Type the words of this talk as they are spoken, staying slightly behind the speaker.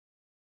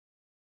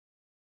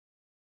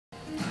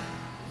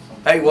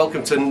Hey,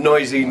 welcome to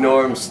Noisy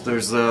Norms.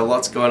 There's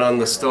lots going on in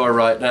the store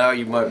right now.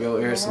 You might be able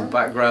to hear some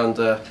background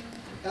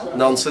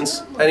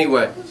nonsense.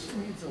 Anyway,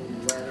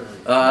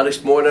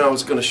 this morning I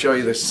was going to show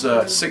you this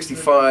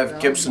 65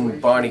 Gibson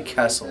Barney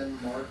Kessel,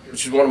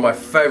 which is one of my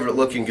favourite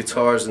looking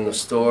guitars in the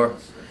store.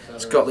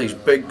 It's got these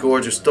big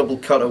gorgeous double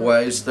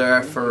cutaways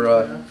there.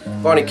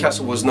 Barney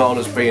Kessel was known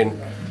as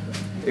being,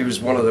 he was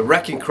one of the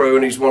wrecking crew,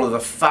 and he's one of the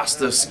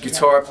fastest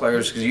guitar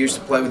players because he used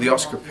to play with the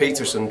Oscar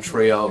Peterson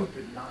trio.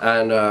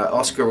 And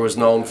Oscar was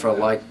known for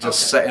like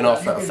just setting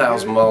off at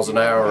 1,000 miles an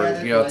hour,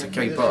 and you know, to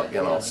keep up,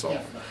 you know.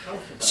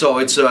 So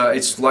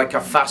it's like a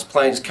fast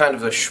playing, it's kind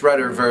of a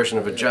shredder version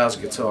of a jazz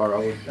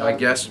guitar, I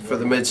guess, for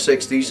the mid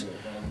 '60s.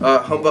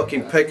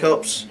 Humbucking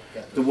pickups,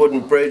 the wooden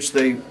bridge,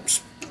 the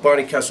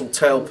Barney Kessel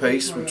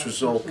tailpiece, which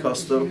was all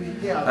custom,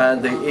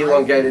 and the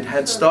elongated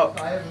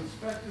headstock,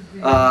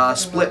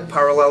 split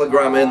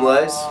parallelogram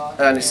inlays,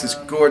 and it's this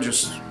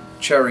gorgeous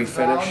cherry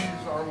finish.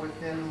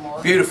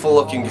 Beautiful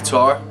looking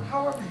guitar.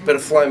 Bit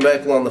of flame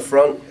maple on the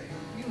front,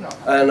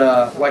 and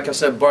like I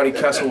said, Barney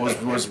Kessel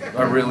was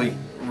a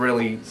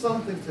really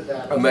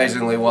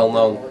amazingly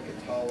well-known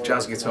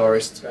jazz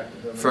guitarist,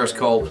 first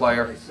call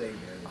player.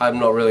 I'm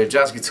not really a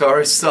jazz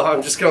guitarist, so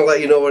I'm just going to let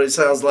you know what it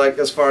sounds like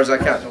as far as I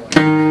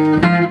can.